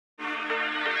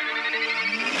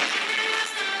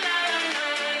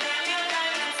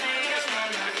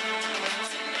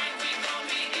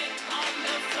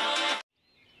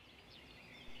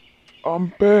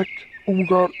I'm back. Oh my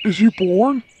god, is he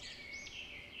born?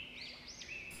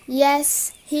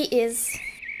 Yes, he is.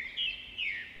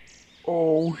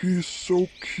 Oh, he's so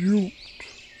cute.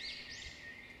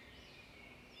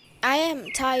 I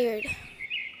am tired.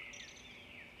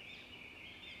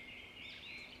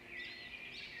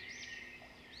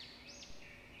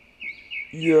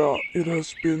 Yeah, it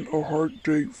has been a hard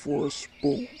day for us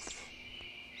both.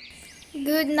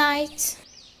 Good night.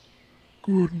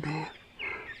 Good night.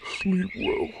 Sleep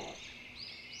well.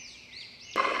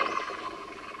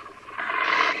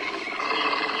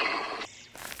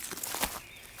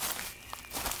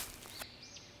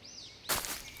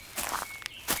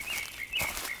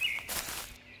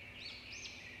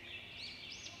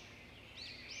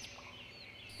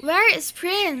 Where is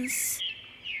Prince?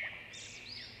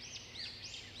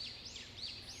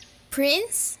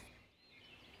 Prince?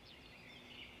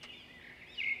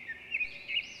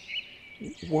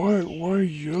 Why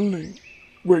yelling?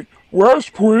 Wait, where's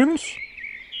Prince?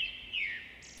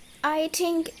 I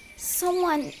think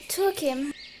someone took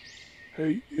him.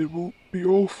 Hey, it will be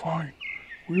all fine.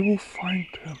 We will find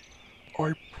him.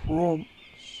 I promise.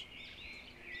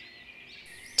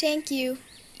 Thank you.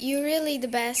 You're really the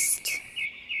best.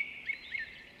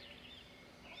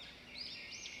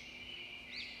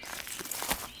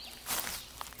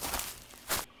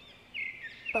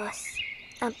 Boss,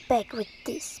 I'm back with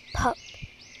this pup.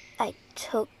 I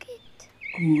took it.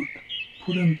 Good.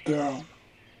 Put him down.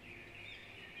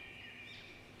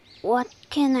 What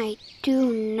can I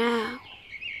do now?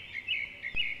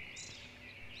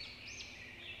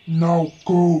 Now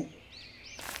go.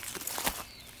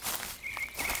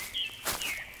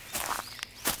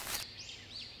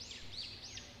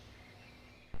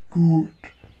 Good.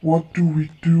 What do we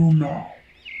do now?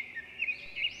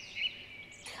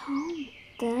 Calm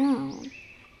down.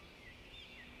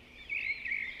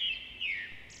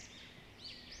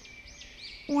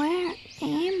 Where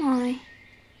am I?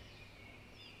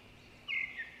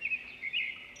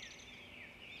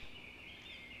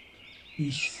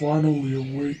 He's finally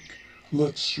awake.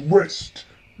 Let's rest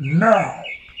now.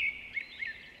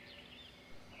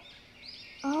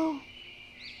 Oh,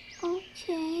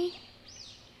 okay.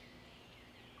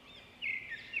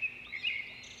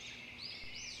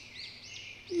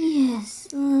 Yes,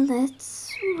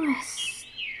 let's rest.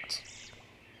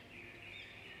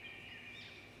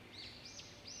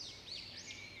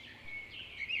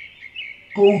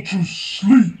 Go to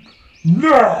sleep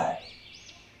now.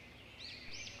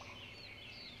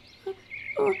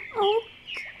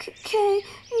 Okay.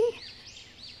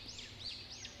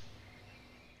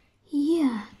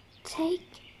 Here, take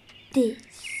this.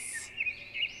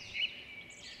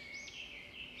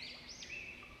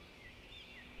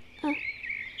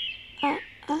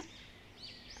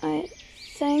 I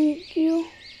thank you.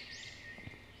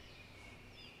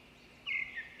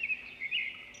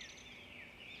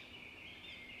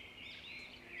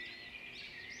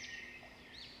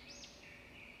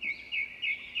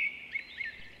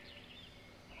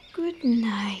 Good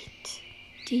night,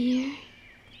 dear.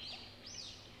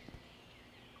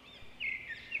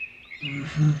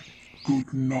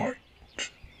 Good night.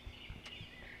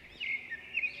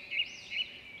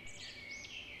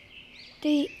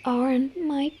 They aren't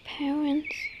my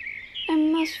parents. I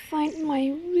must find my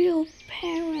real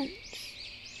parents.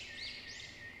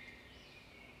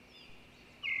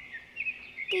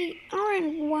 They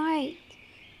aren't white.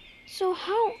 So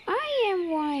how I am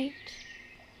white?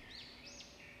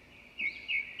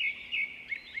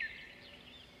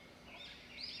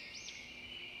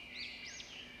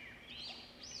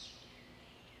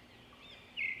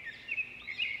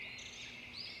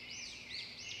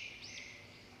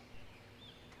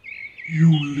 You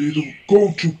little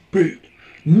go to bed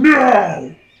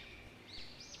now.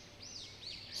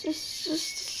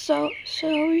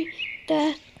 Sorry,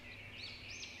 Dad.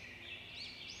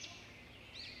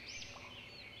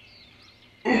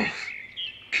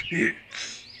 Kid.